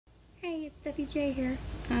it's Steffi J here.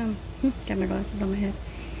 Got my glasses on my head.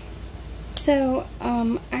 So,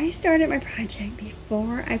 I started my project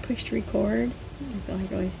before I pushed record. I feel like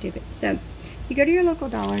really stupid. So, you go to your local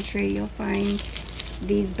Dollar Tree, you'll find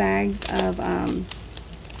these bags of,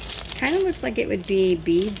 kind of looks like it would be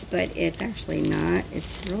beads, but it's actually not.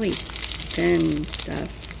 It's really thin stuff.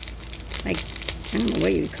 Like, I don't know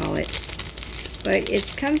what you would call it. But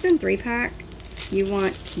it comes in 3-pack. You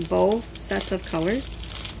want both sets of colors.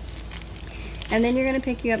 And then you're going to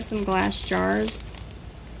pick you up some glass jars.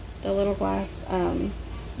 The little glass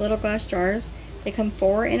jars. They come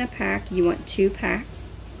 4 in a pack. You want 2 packs.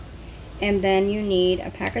 And then you need a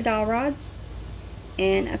pack of dowel rods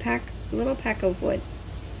and a little pack of wood.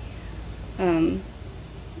 Then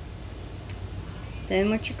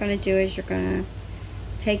what you're going to do is you're going to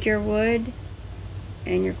take your wood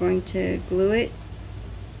and you're going to glue it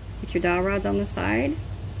with your dowel rods on the side.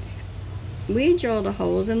 We drilled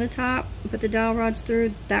holes in the top, put the dowel rods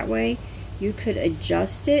through. That way you could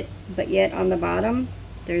adjust it, but yet on the bottom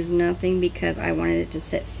there's nothing because I wanted it to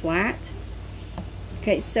sit flat.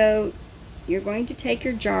 Okay, so you're going to take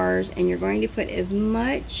your jars and you're going to put as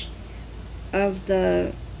much of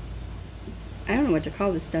the, I don't know what to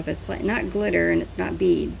call this stuff. It's like not glitter and it's not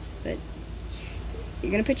beads, but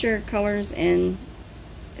you're going to put your colors in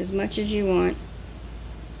as much as you want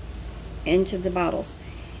into the bottles.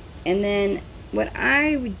 And then what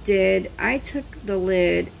I did, I took the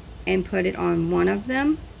lid and put it on one of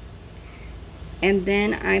them, and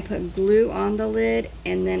then I put glue on the lid,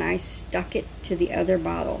 and then I stuck it to the other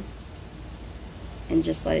bottle and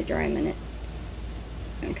just let it dry a minute.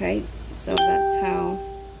 Okay, so that's how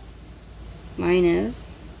mine is.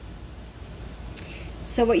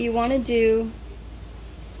 So what you want to do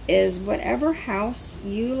is whatever house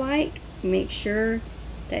you like, make sure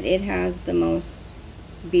that it has the most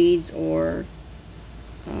beads or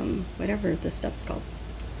whatever the stuff's called.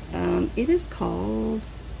 It is called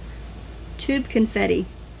tube confetti.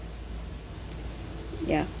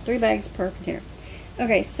 Yeah, 3 bags per container.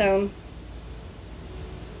 Okay, so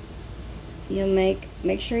you'll make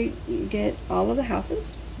sure you get all of the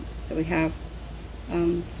houses. So we have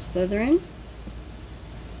Slytherin,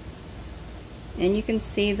 and you can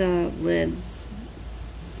see the lids.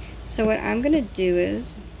 So what I'm gonna do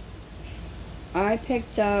is I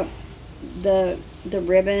picked up the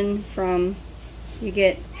ribbon from, you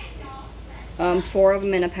get 4 of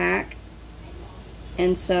them in a pack,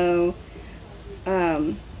 and so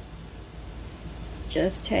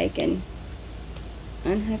just take and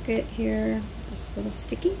unhook it here, just a little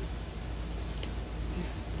sticky.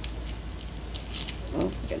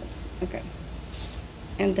 Oh goodness, okay.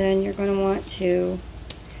 And then you're going to want to,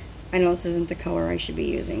 I know this isn't the color I should be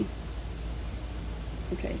using.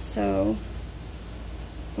 Okay, so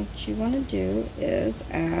what you want to do is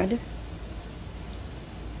add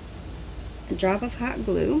a drop of hot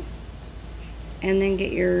glue and then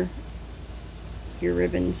get your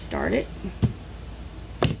ribbon started.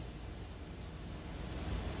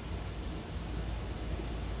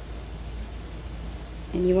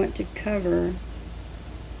 And you want to cover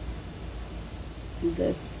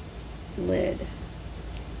this lid.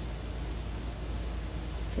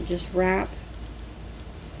 So just wrap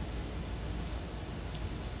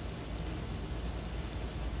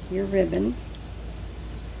your ribbon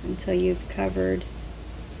until you've covered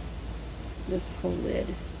this whole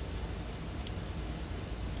lid.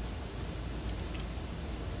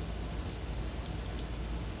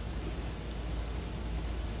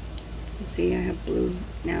 You see, I have blue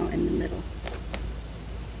now in the middle.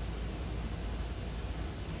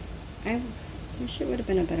 I wish it would have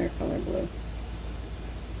been a better color blue.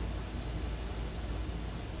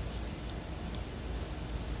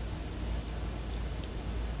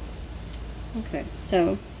 Okay,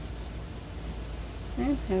 so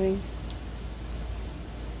I'm having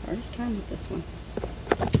the hardest time with this one.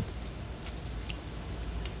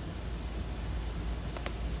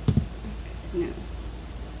 Okay, now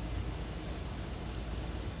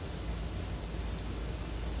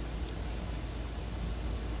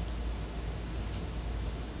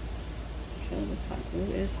this hot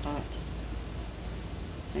glue is hot.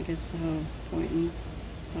 I guess the whole point in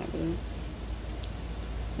hot glue.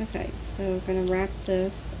 Okay, so we're going to wrap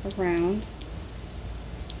this around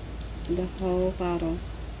the whole bottle.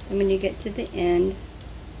 And when you get to the end,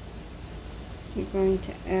 you're going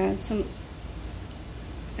to add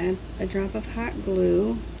a drop of hot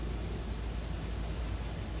glue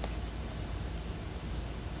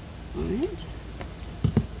on it.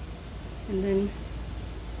 And then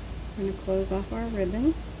we're going to close off our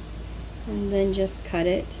ribbon and then just cut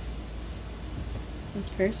it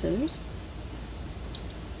with a pair of scissors.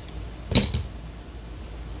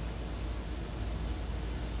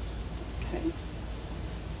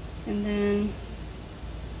 And then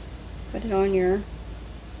put it on your, okay,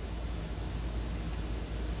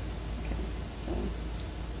 so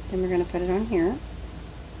then we're going to put it on here.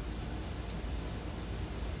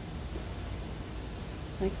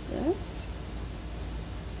 Like this.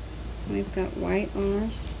 We've got white on our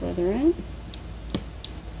Slytherin.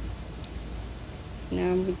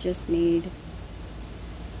 Now we just need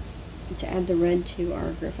to add the red to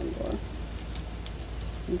our Gryffindor.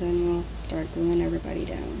 And then we'll start gluing everybody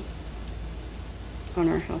down on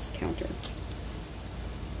our house counter.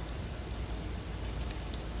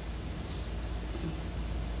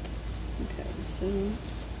 Okay, so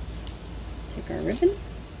take our ribbon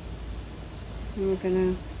and we're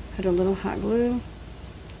gonna put a little hot glue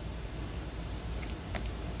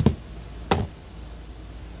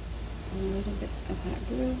a little bit of hot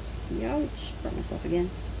glue. Ouch, burnt myself again.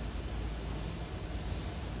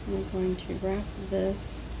 We're going to wrap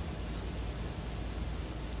this,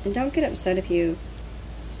 and don't get upset if you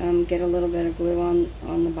get a little bit of glue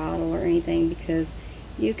on the bottle or anything, because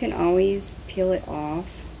you can always peel it off.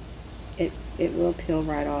 It will peel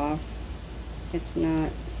right off. It's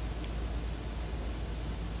not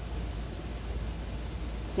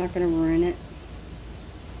going to ruin it.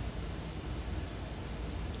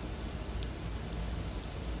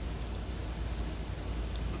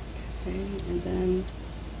 Okay, and then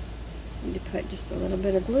I need to put just a little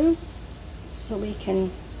bit of glue so we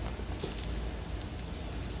can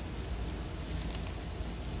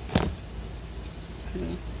put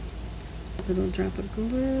a little drop of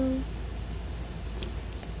glue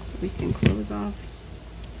so we can close off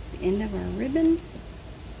the end of our ribbon,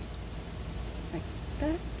 just like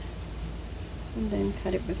that, and then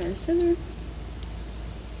cut it with our scissors.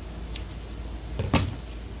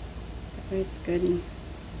 That way it's good and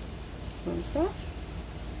closed off.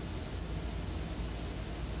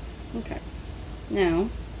 Okay, now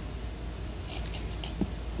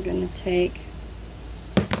I'm going to take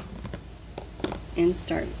and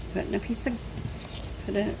start putting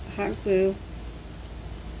put a hot glue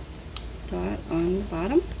dot on the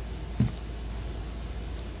bottom,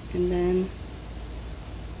 and then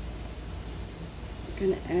we're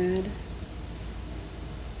going to add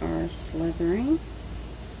our Slytherin.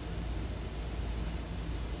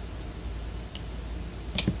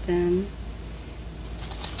 Then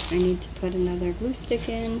I need to put another glue stick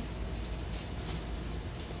in.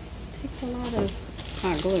 It takes a lot of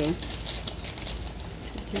hot glue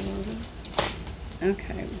to do all that.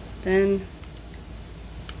 Okay, then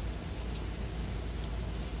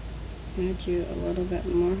add you a little bit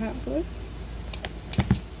more hot glue.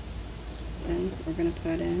 Then we're going to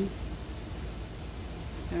put in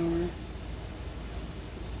our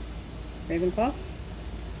Ravenclaw.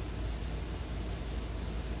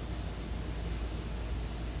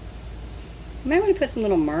 You might want to put some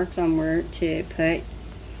little marks on where to put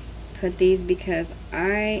these, because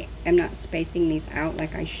I am not spacing these out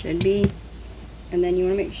like I should be. And then you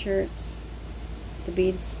want to make sure it's the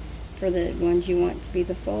beads for the ones you want to be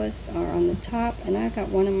the fullest are on the top, and I've got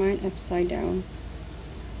one of mine upside down.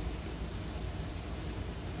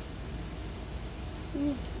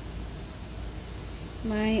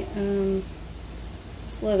 My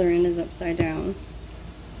Slytherin is upside down.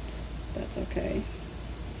 That's okay.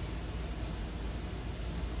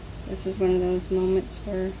 This is one of those moments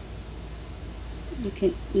where you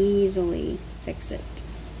can easily fix it.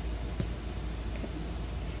 Okay.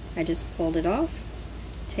 I just pulled it off.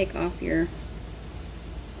 Take off your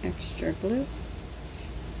extra glue.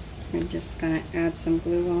 I'm just going to add some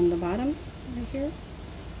glue on the bottom right here.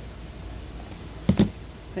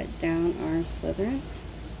 Put down our Slytherin.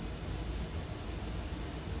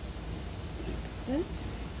 Like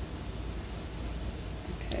this.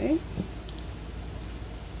 Okay.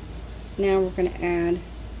 Now we're going to add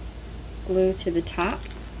glue to the top,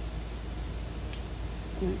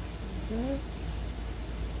 like this,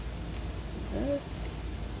 this,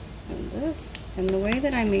 and this. And the way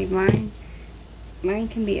that I made mine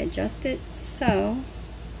can be adjusted, so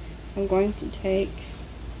I'm going to take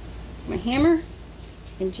my hammer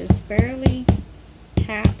and just barely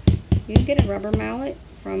tap. You can get a rubber mallet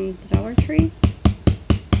from the Dollar Tree.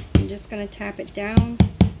 I'm just going to tap it down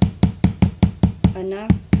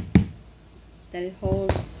enough that it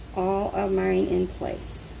holds all of mine in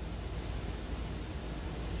place.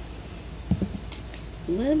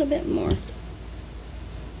 A little bit more.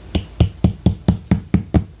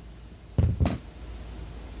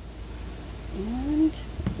 And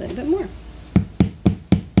a little bit more.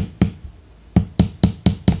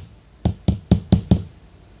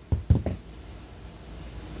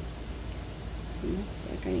 It looks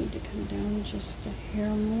like I need to come down just a hair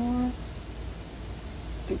more.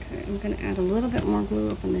 Okay, I'm going to add a little bit more glue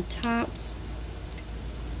up on the tops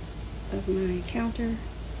of my counter.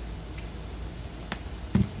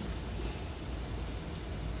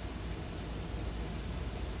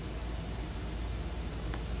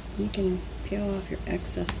 You can peel off your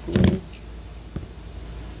excess glue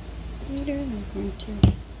later. I'm going to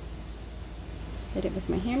hit it with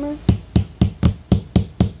my hammer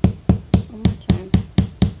one more time.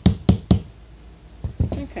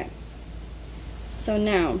 Okay, so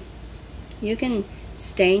now you can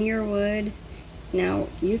stain your wood. Now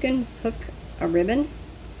you can hook a ribbon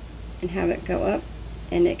and have it go up,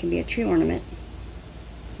 and it can be a tree ornament,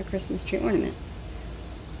 a Christmas tree ornament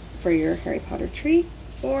for your Harry Potter tree,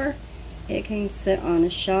 or it can sit on a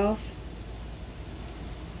shelf.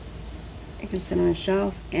 It can sit on a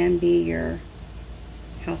shelf and be your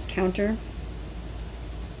house counter,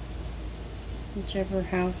 whichever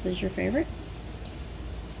house is your favorite.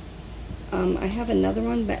 I have another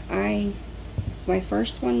one, but it's my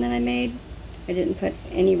first one that I made. I didn't put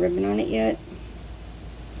any ribbon on it yet,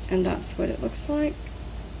 and that's what it looks like.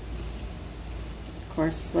 Of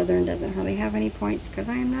course, Slytherin doesn't hardly have any points because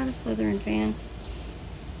I am not a Slytherin fan.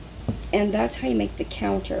 And that's how you make the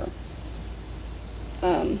counter.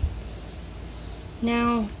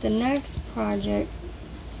 Now, the next project,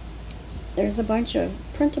 there's a bunch of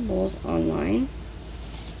printables online.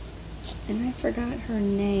 And I forgot her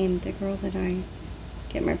name, the girl that I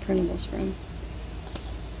get my printables from.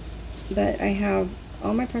 But I have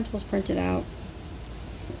all my printables printed out.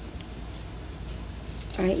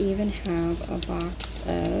 I even have a box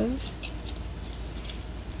of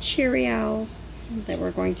Cheerios that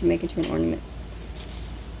we're going to make into an ornament.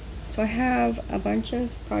 So I have a bunch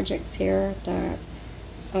of projects here that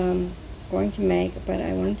I'm going to make, but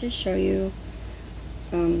I wanted to show you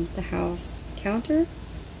the house counter.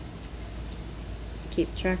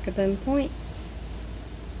 Keep track of them points.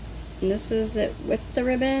 And this is it with the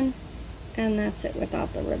ribbon, and that's it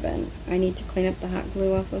without the ribbon. I need to clean up the hot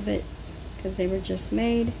glue off of it because they were just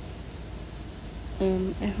made.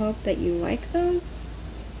 I hope that you like those.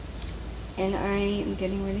 And I am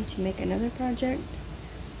getting ready to make another project.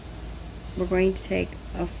 We're going to take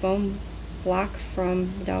a foam block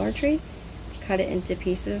from Dollar Tree, cut it into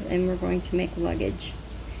pieces, and we're going to make luggage.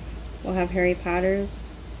 We'll have Harry Potter's,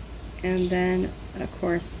 and then of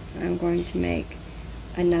course I'm going to make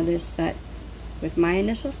another set with my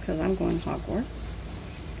initials because I'm going to Hogwarts.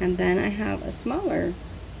 And then I have a smaller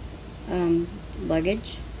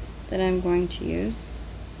luggage that I'm going to use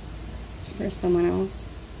for someone else.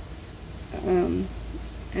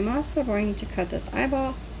 I'm also going to cut this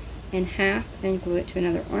eyeball in half and glue it to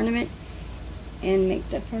another ornament and make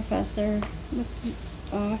the professor look,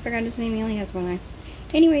 oh, I forgot his name, he only has one eye.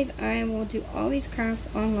 Anyways, I will do all these crafts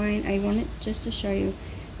online. I wanted just to show you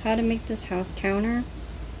how to make this house counter.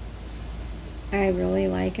 I really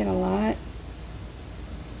like it a lot.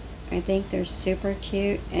 I think they're super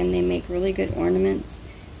cute and they make really good ornaments,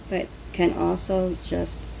 but can also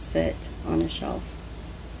just sit on a shelf.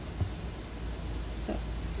 So,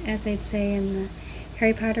 as they'd say in the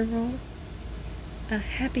Harry Potter world, a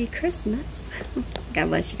happy Christmas. God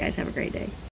bless you guys. Have a great day.